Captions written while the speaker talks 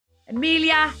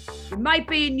Amelia, you might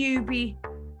be a newbie,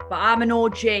 but I'm an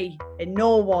OG, and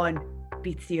no one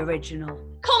beats the original.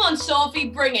 Come on, Sophie,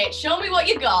 bring it. Show me what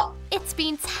you got. It's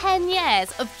been 10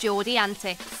 years of Geordie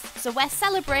antics, so we're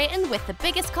celebrating with the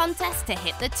biggest contest to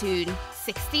hit the tune.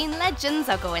 16 legends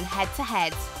are going head to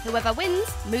head. Whoever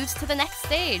wins moves to the next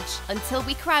stage until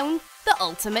we crown the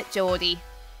ultimate Geordie.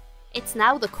 It's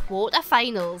now the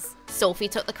quarter-finals. Sophie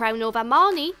took the crown over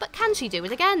Marnie, but can she do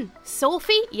it again?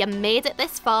 Sophie, you made it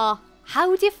this far.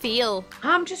 How do you feel?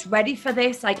 I'm just ready for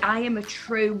this. Like, I am a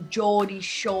true Geordie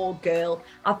Shore girl.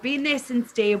 I've been there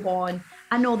since day one.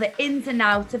 I know the ins and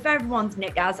outs of everyone's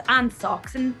knickers and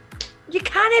socks, and you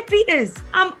can't beat us.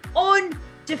 I'm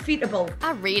undefeatable.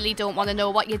 I really don't want to know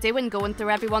what you're doing going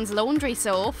through everyone's laundry,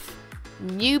 Soph.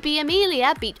 Newbie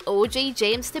Amelia beat OG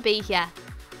James to be here.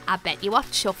 I bet you are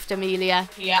chuffed, Amelia.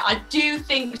 Yeah, I do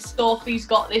think Sophie's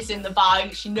got this in the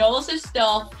bag. She knows her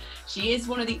stuff. She is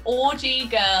one of the OG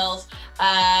girls.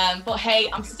 But hey,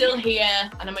 I'm still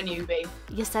here and I'm a newbie.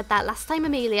 You said that last time,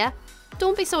 Amelia.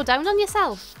 Don't be so down on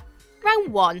yourself.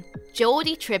 Round 1,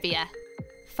 Geordie Trivia.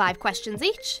 5 questions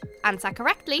each. Answer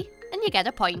correctly and you get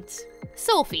a point.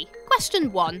 Sophie,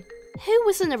 question 1. Who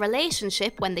was in a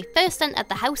relationship when they first entered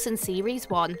the house in Series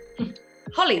 1?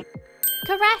 Holly.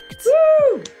 Correct.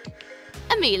 Woo!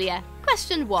 Amelia,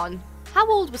 question 1. How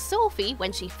old was Sophie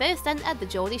when she first entered the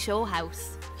Geordie Shore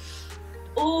house?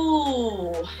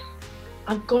 Oh,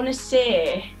 I'm gonna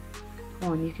say...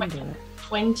 Come on, you can do it.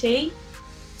 20?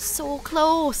 So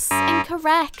close.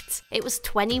 Incorrect. It was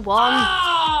 21.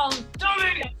 Oh,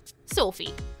 damn it!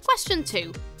 Sophie, question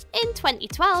 2. In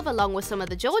 2012, along with some of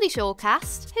the Geordie Shore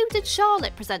cast, who did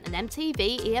Charlotte present an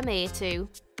MTV EMA to?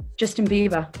 Justin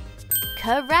Bieber.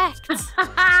 Correct. You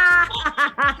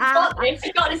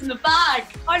got this in the bag.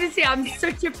 Honestly, I'm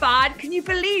such a fan. Can you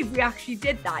believe we actually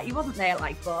did that? He wasn't there,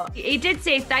 like, but he did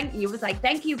say thank you. He was like,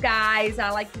 thank you guys.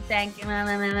 I like to thank you.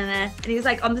 And he was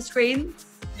like on the screen.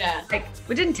 Yeah. Like,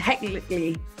 we didn't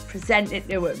technically present it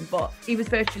to him, but he was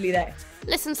virtually there.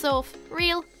 Listen, Soph,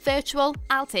 real, virtual,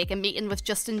 I'll take a meeting with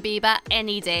Justin Bieber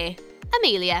any day.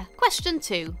 Amelia, question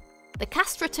 2. The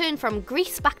cast return from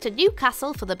Greece back to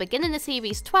Newcastle for the beginning of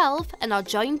Series 12 and are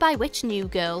joined by which new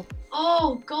girl?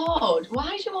 Oh, God.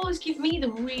 Why do you always give me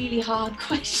the really hard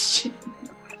question?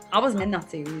 I wasn't in that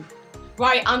series.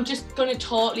 Right, I'm just going to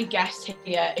totally guess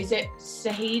here. Is it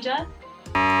Sahida?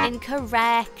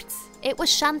 Incorrect. It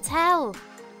was Chantel.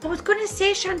 I was going to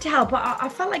say Chantel, but I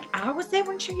felt like I was there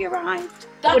when she arrived.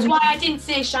 That's why I didn't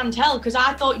say Chantel, because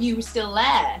I thought you were still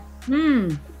there.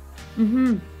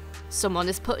 Someone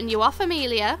is putting you off,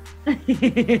 Amelia.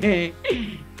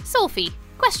 Sophie,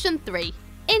 question 3.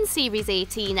 In Series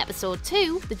 18, Episode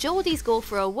 2, the Geordies go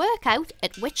for a workout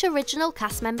at which original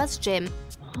cast member's gym?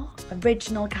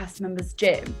 Original cast member's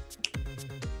gym.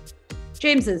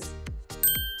 James's.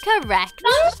 Correct.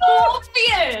 That's so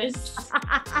obvious.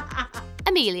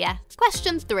 Amelia,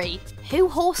 question 3. Who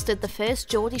hosted the first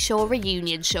Geordie Shore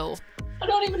reunion show? I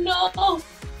don't even know.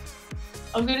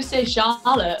 I'm going to say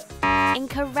Charlotte.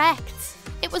 Incorrect.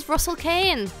 It was Russell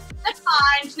Kane. Next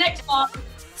time. Next one.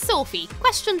 Sophie,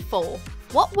 question 4.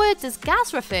 What word does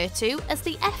Gaz refer to as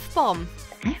the F-bomb?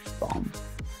 F-bomb?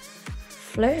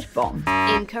 Flirt bomb?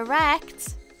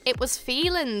 Incorrect. It was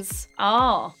feelings.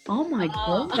 Oh my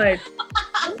God. Oh my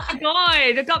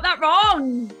God, I got that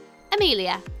wrong.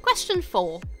 Amelia, question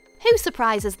 4. Who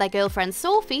surprises their girlfriend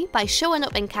Sophie by showing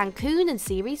up in Cancun in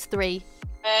Series 3?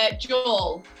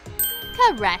 Joel.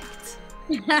 Correct.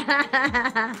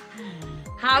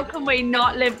 How can we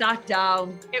not live that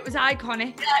down? It was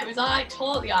iconic. Yeah, it was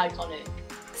totally iconic.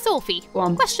 Sophie, Go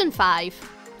on. question 5.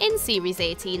 In Series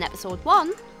 18, Episode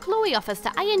 1, Chloe offers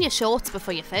to iron your shorts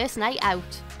before your first night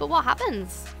out. But what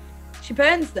happens? She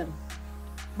burns them.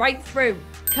 Right through.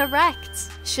 Correct.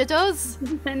 She does.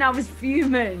 And I was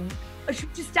fuming. She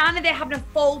was just standing there having a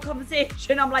full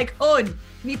conversation. I'm like, hun,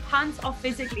 my pants are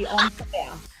physically on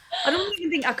fire. I don't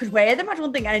even think I could wear them. I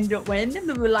don't think I ended up wearing them.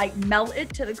 They were like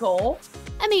melted to the core.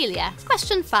 Amelia,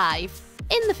 question 5.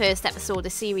 In the first episode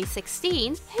of Series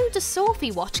 16, who does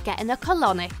Sophie watch getting a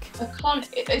colonic?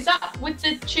 Is that with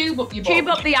the tube up your butt? Tube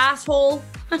up the asshole.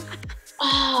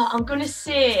 I'm going to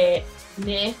say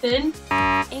Nathan.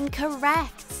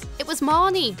 Incorrect. It was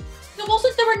Marnie.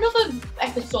 Wasn't there another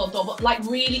episode though, but like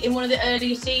really in one of the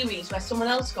earlier series where someone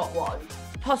else got one?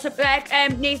 Possibly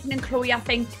Nathan and Chloe, I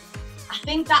think. I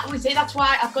think that was it. That's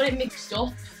why I've got it mixed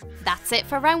up. That's it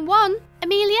for round 1.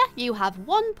 Amelia, you have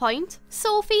 1 point.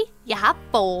 Sophie, you have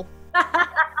 4.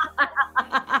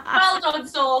 Well done,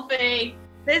 Sophie.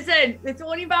 Listen, it's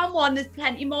only round 1. There's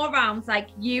plenty more rounds.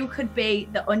 Like, you could be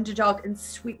the underdog and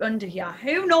sweep under here.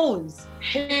 Who knows?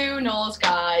 Who knows,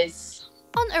 guys?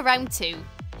 On to round 2.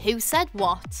 Who said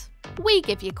what? We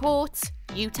give you quotes,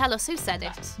 you tell us who said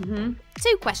it.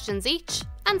 2 questions each.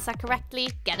 Answer correctly,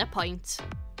 get a point.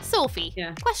 Sophie,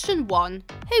 question 1.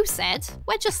 Who said,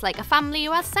 we're just like a family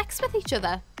who has sex with each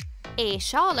other? A.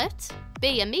 Charlotte,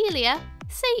 B. Amelia,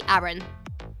 C. Aaron.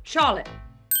 Charlotte.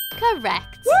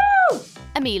 Correct. Woo!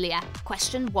 Amelia,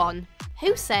 question 1.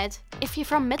 Who said, if you're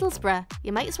from Middlesbrough,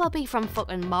 you might as well be from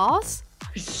fucking Mars?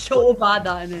 So bad,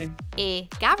 that, innit? A.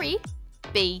 Gary,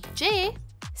 B. Jay,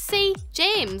 C.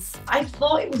 James. I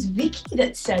thought it was Vicky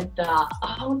that said that.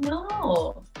 Oh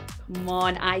no. Come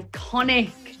on,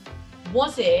 iconic.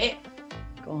 Was it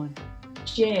Go on.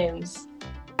 James?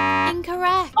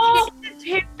 Incorrect. Oh, it's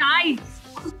too nice.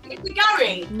 Is it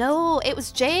Gary? No, it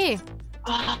was Jay.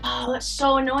 Oh, that's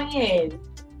so annoying.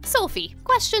 Sophie,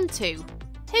 question 2.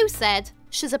 Who said,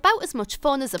 she's about as much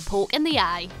fun as a poke in the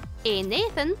eye? A.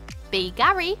 Nathan, B.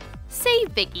 Gary, C.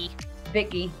 Vicky.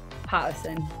 Vicky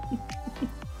Patterson.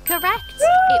 Correct.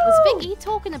 It was Vicky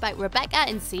talking about Rebecca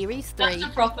in series 3. That's a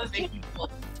proper Vicky one.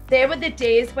 There were the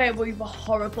days where we were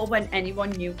horrible when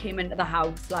anyone new came into the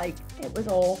house. Like, it was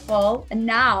awful. And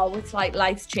now it's like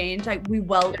life's changed. Like, we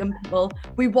welcome people.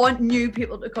 We want new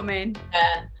people to come in.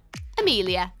 Yeah.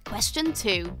 Amelia, question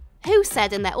 2. Who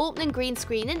said in their opening green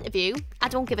screen interview, I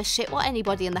don't give a shit what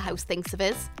anybody in the house thinks of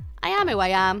us. I am who I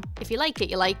am. If you like it,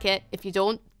 you like it. If you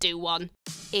don't, do one.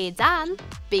 A. Dan,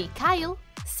 B. Kyle,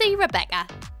 C. Rebecca.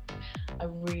 I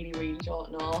really, really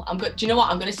don't know. Do you know what?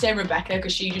 I'm going to say Rebecca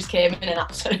because she just came in and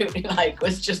absolutely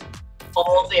was just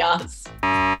ballsy ass.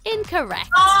 Incorrect.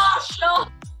 Oh, sure.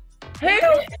 Who?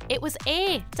 It was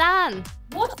A. Dan.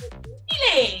 What?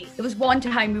 Really? There was one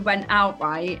time we went out,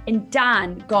 right, and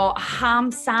Dan got a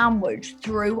ham sandwich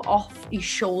through off his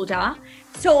shoulder.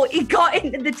 So he got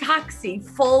into the taxi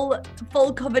full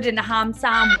covered in a ham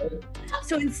sandwich.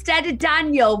 So instead of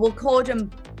Daniel, we'll call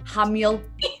him HAM-IEL.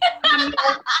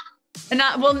 And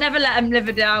we'll never let him live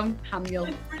it down. HAM-IEL.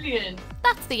 That's brilliant.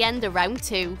 That's the end of round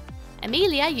 2.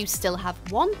 Amelia, you still have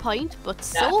 1 point, but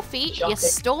Yeah, Sophie, shocking. you're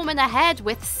storming ahead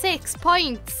with 6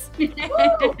 points.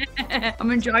 I'm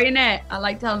enjoying it. I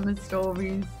like telling the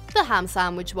stories. The ham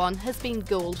sandwich one has been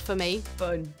gold for me.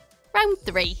 Fun. Round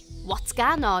 3. What's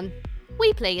going on?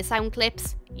 We play your sound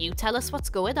clips. You tell us what's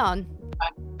going on.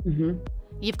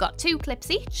 You've got 2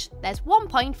 clips each. There's 1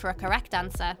 point for a correct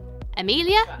answer.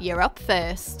 Amelia, you're up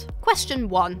first. Question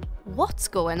 1. What's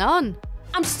going on?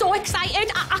 I'm so excited.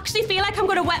 I actually feel like I'm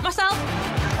going to wet myself.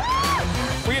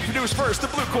 We introduce first the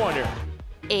blue corner.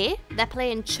 A. They're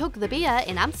playing Chug the Beer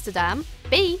in Amsterdam.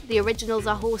 B. The originals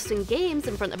are hosting games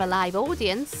in front of a live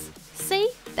audience. C.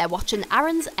 They're watching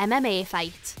Aaron's MMA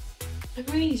fight. I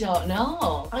really don't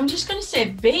know. I'm just going to say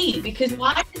B because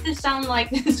why does this sound like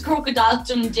this Crocodile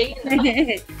Dundee in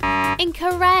the back?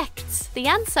 Incorrect. The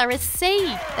answer is C.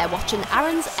 They're watching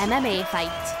Aaron's MMA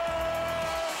fight.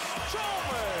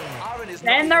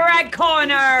 In the red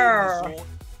corner.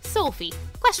 Sophie,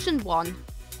 question 1.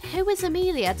 Who is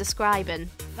Amelia describing?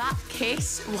 That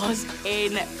kiss was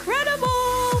incredible.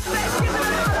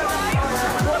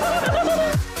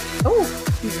 Oh,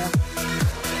 yeah.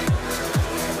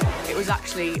 It was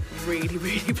actually really,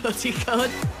 really bloody good.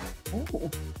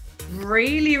 Oh,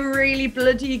 really, really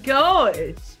bloody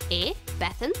good. A.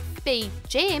 Bethan, B.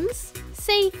 James,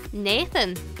 C.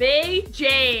 Nathan. B.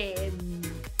 James.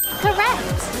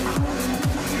 Correct.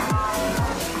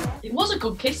 It was a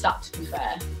good kiss, that, to be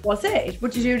fair. Was it?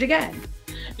 Would you do it again?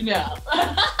 No.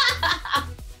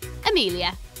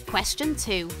 Amelia, question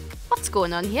 2. What's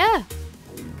going on here?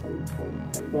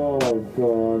 Oh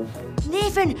god.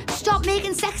 Nathan, stop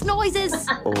making sex noises.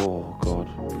 Oh god.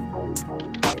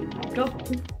 Go.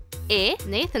 A.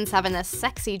 Nathan's having a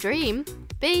sexy dream.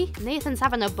 B. Nathan's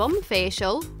having a bum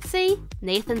facial. C.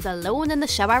 Nathan's alone in the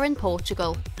shower in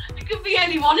Portugal. It could be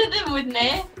any one of them, wouldn't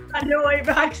it? I know I've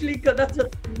actually got that.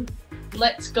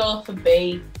 Let's go for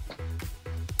B.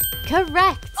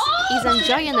 Correct. Oh, He's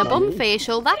enjoying a bum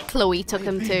facial that Chloe took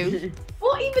him to.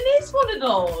 What even is one of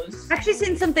those? I actually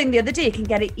seen something the other day, you can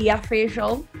get an ear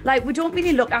facial. Like, we don't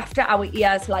really look after our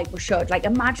ears like we should. Like,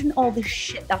 imagine all the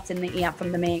shit that's in the ear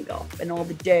from the makeup and all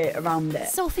the dirt around it.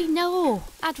 Sophie, no.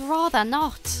 I'd rather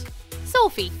not.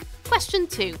 Sophie, question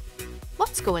 2.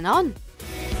 What's going on?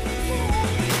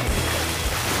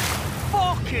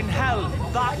 Fucking hell,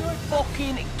 that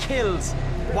fucking kills.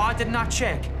 Why didn't I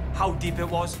check how deep it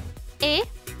was? A.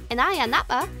 In Ayia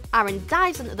Napa, Aaron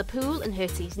dives into the pool and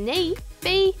hurts his knee.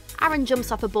 B. Aaron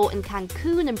jumps off a boat in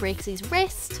Cancun and breaks his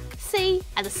wrist. C.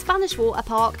 At a Spanish water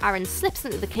park, Aaron slips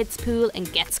into the kids' pool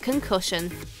and gets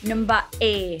concussion. Number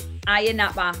A, Ayia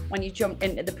Napa, when you jumped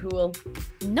into the pool.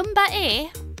 Number A?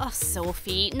 Oh,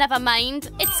 Sophie, never mind.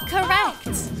 It's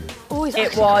correct. Oh,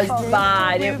 It was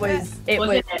bad. It was.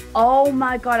 Oh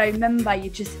my God, I remember you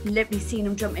just literally seen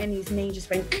him jump in, his knee just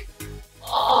went.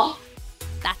 Oh.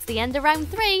 That's the end of round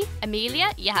 3.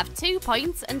 Amelia, you have 2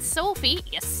 points, and Sophie,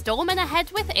 you're storming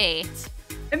ahead with 8.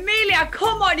 Amelia,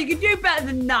 come on, you can do better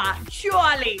than that,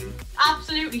 surely.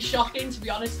 Absolutely shocking, to be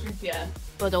honest with you.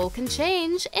 But all can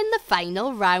change in the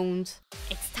final round.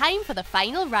 It's time for the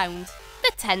final round,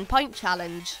 the 10-point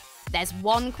challenge. There's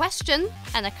 1 question,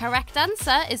 and a correct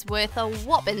answer is worth a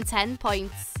whopping 10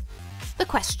 points. The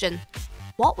question: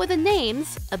 what were the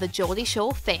names of the Geordie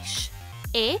Shore fish?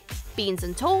 A. Beans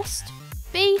and toast.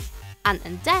 B. Ant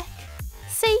and deck.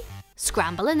 C.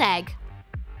 Scramble and egg.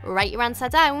 Write your answer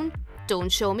down.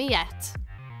 Don't show me yet.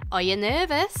 Are you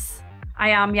nervous? I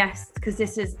am, yes, because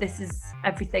this is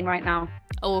everything right now.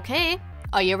 Okay,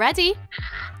 are you ready?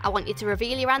 I want you to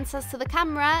reveal your answers to the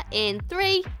camera in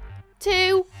 3,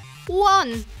 2,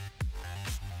 1.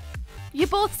 You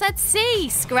both said C,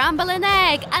 scramble an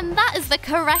egg, and that is the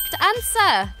correct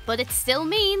answer. But it still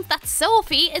means that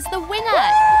Sophie is the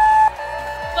winner.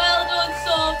 Well done,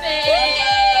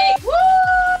 Sophie!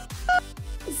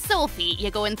 Woo! Sophie,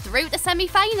 you're going through to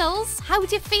semi-finals. How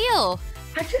do you feel?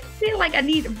 I just feel like I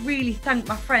need to really thank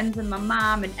my friends and my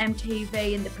mum and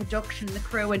MTV and the production and the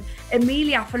crew and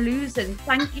Amelia for losing.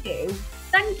 Thank you.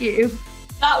 Thank you.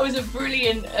 That was a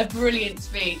brilliant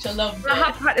speech. I loved it. I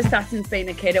have practiced that since being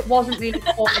a kid. It wasn't really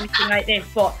for anything like this,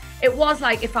 but it was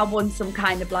like if I won some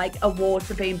kind of like award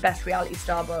for being best reality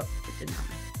star, but it didn't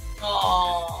happen.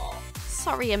 Oh.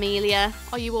 Sorry, Amelia.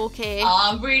 Are you okay?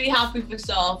 I'm really happy for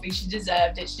Sophie. She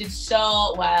deserved it. She did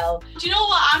so well. Do you know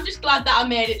what? I'm just glad that I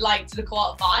made it like to the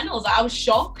quarterfinals. I was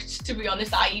shocked, to be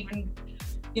honest. I even,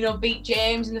 beat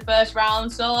James in the first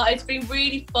round. So it's been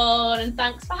really fun, and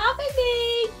thanks for having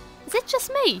me. Is it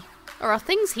just me? Or are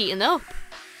things heating up?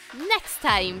 Next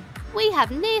time, we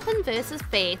have Nathan versus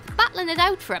Faith battling it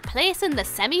out for a place in the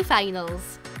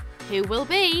semi-finals. Who will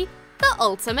be the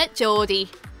ultimate Geordie?